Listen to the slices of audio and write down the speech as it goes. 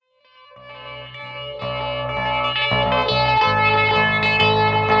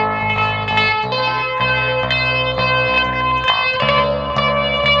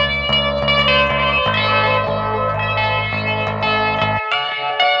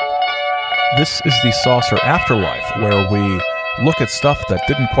This is the Saucer Afterlife, where we look at stuff that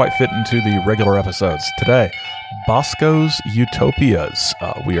didn't quite fit into the regular episodes. Today, Bosco's Utopias.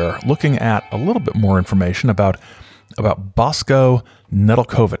 We are looking at a little bit more information about Bosco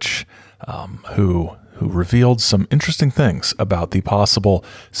Nedeljkovic, who revealed some interesting things about the possible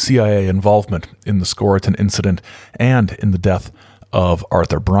CIA involvement in the Skeleton incident and in the death of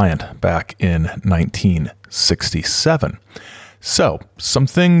Arthur Bryant back in 1967. So, some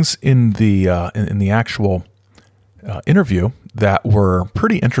things in the actual interview that were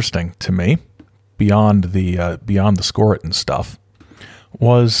pretty interesting to me, beyond the Skeleton stuff,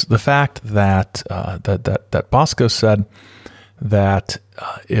 was the fact that that Bosco said that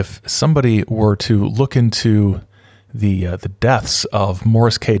if somebody were to look into the deaths of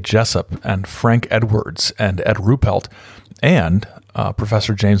Morris K. Jessup and Frank Edwards and Ed Ruppelt and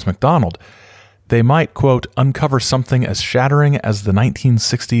Professor James McDonald, they might, quote, uncover something as shattering as the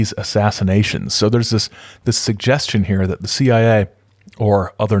 1960s assassinations. So there's this suggestion here that the CIA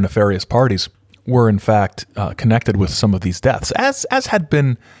or other nefarious parties were in fact connected with some of these deaths, as had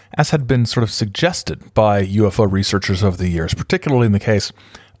been sort of suggested by UFO researchers over the years, particularly in the case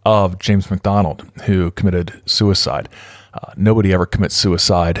of James McDonald, who committed suicide. Nobody ever commits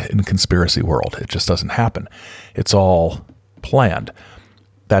suicide in the conspiracy world. It just doesn't happen. It's all planned.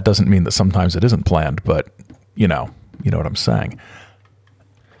 That doesn't mean that sometimes it isn't planned, but you know what I'm saying.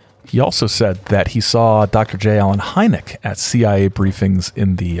 He also said that he saw Dr. J. Allen Hynek at CIA briefings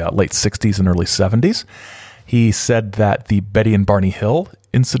in the late 60s and early 70s. He said that the Betty and Barney Hill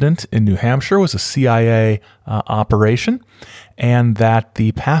incident in New Hampshire was a CIA operation, and that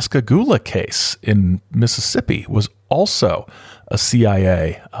the Pascagoula case in Mississippi was also a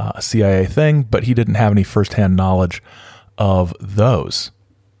CIA thing, but he didn't have any firsthand knowledge of those.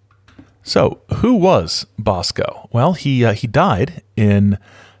 So, who was Bosco? Well, he died in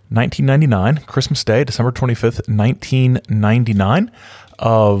 1999, Christmas Day, December 25th, 1999,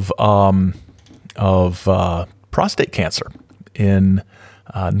 of prostate cancer in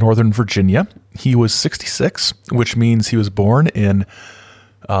Northern Virginia. He was 66, which means he was born in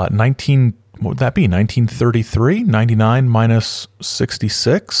 1933? 99 minus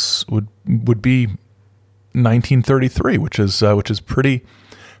 66 would be 1933, which is pretty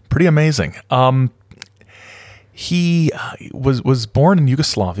amazing. He was born in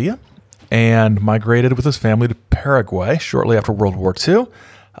Yugoslavia and migrated with his family to Paraguay shortly after World War II.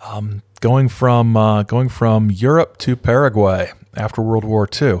 Going from Europe to Paraguay after World War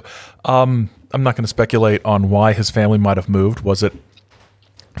II. I'm not going to speculate on why his family might have moved. Was it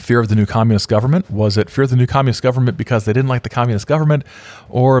fear of the new communist government? Was it fear of the new communist government because they didn't like the communist government,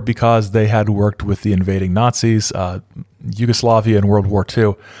 or because they had worked with the invading Nazis? Yugoslavia in World War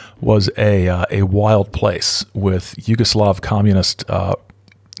II was a wild place with Yugoslav communist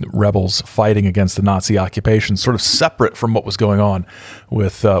rebels fighting against the Nazi occupation, sort of separate from what was going on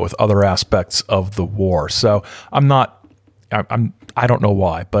with other aspects of the war. So I don't know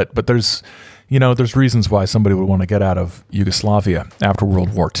why, but there's reasons why somebody would want to get out of Yugoslavia after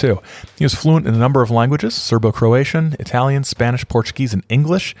World War II. He was fluent in a number of languages: Serbo-Croatian, Italian, Spanish, Portuguese, and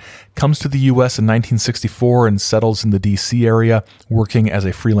English. Comes to the U.S. in 1964 and settles in the D.C. area, working as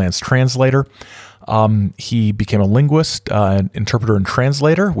a freelance translator. He became a linguist, an interpreter and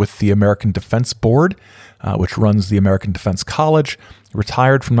translator with the American Defense Board, which runs the American Defense College.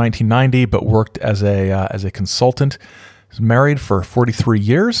 Retired from 1990, but worked as a consultant. He was married for 43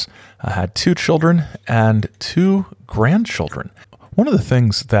 years, had 2 children and 2 grandchildren. One of the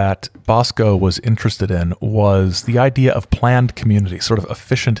things that Bosco was interested in was the idea of planned communities, sort of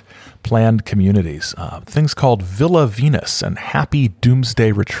efficient planned communities, things called Villa Venus and Happy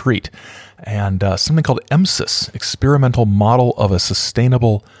Doomsday Retreat, and something called EMSIS, Experimental Model of a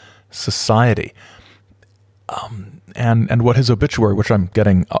Sustainable Society. And what his obituary, which I'm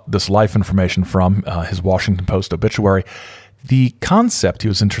getting this life information from, his Washington Post obituary, the concept he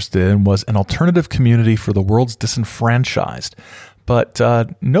was interested in was an alternative community for the world's disenfranchised. But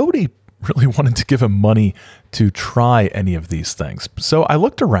nobody really wanted to give him money to try any of these things. So I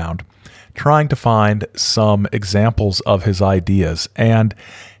looked around trying to find some examples of his ideas. And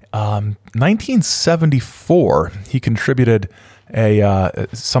 1974, he contributed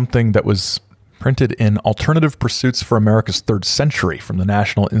something that was printed in Alternative Pursuits for America's Third Century from the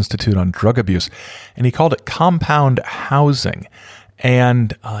National Institute on Drug Abuse, and he called it compound housing.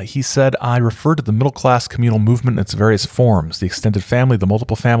 And he said, I refer to the middle-class communal movement in its various forms, the extended family, the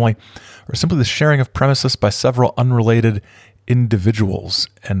multiple family, or simply the sharing of premises by several unrelated individuals,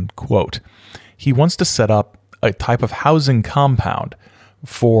 end quote. He wants to set up a type of housing compound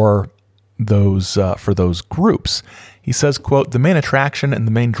for those groups. He says, quote, "The main attraction and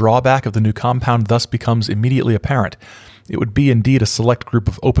the main drawback of the new compound thus becomes immediately apparent. It would be indeed a select group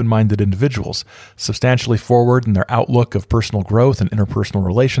of open-minded individuals, substantially forward in their outlook of personal growth and interpersonal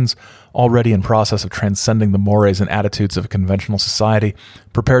relations, already in process of transcending the mores and attitudes of a conventional society,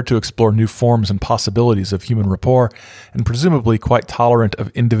 prepared to explore new forms and possibilities of human rapport, and presumably quite tolerant of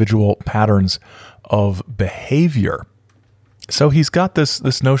individual patterns of behavior." So he's got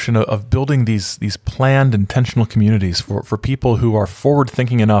this notion of building these planned, intentional communities for people who are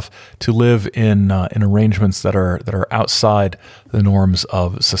forward-thinking enough to live in arrangements that are outside the norms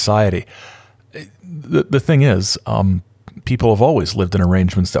of society. The thing is, people have always lived in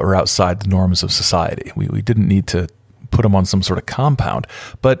arrangements that were outside the norms of society. We didn't need to put them on some sort of compound,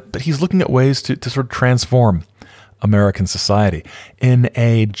 but he's looking at ways to sort of transform American society. In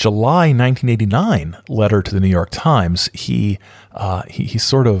a July 1989 letter to the New York Times, he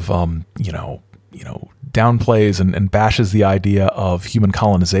sort of downplays and bashes the idea of human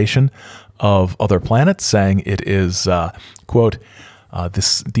colonization of other planets, saying it is quote,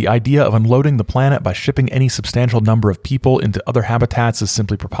 the idea of unloading the planet by shipping any substantial number of people into other habitats is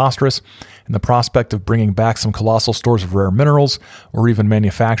simply preposterous, and the prospect of bringing back some colossal stores of rare minerals or even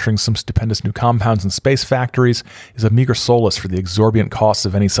manufacturing some stupendous new compounds in space factories is a meager solace for the exorbitant costs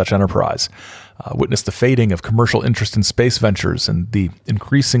of any such enterprise. Witness the fading of commercial interest in space ventures and the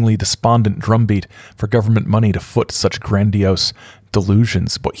increasingly despondent drumbeat for government money to foot such grandiose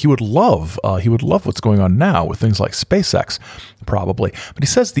delusions. But he would love what's going on now with things like SpaceX, probably. But he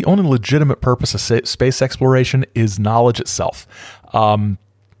says the only legitimate purpose of space exploration is knowledge itself.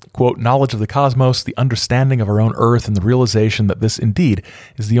 Quote, "Knowledge of the cosmos, the understanding of our own Earth, and the realization that this indeed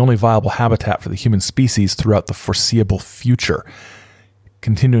is the only viable habitat for the human species throughout the foreseeable future."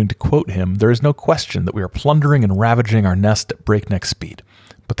 Continuing to quote him, "There is no question that we are plundering and ravaging our nest at breakneck speed.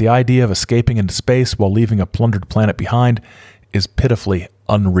 But the idea of escaping into space while leaving a plundered planet behind is pitifully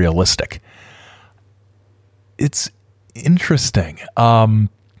unrealistic." It's interesting. I'm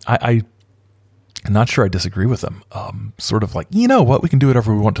not sure I disagree with him. Sort of like, you know what, we can do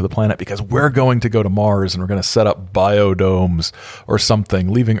whatever we want to the planet because we're going to go to Mars and we're going to set up biodomes or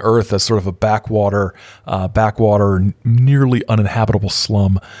something, leaving Earth as sort of a backwater, nearly uninhabitable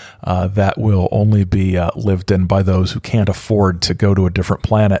slum that will only be lived in by those who can't afford to go to a different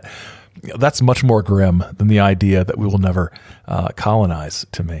planet. That's much more grim than the idea that we will never colonize,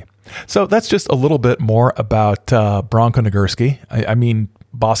 to me. So that's just a little bit more about Bronko Nagurski. I mean,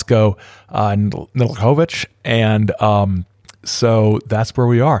 Bosco Nilikovic. And so that's where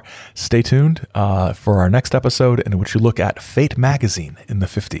we are. Stay tuned for our next episode in which we look at Fate magazine in the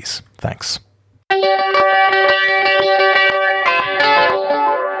 50s. Thanks.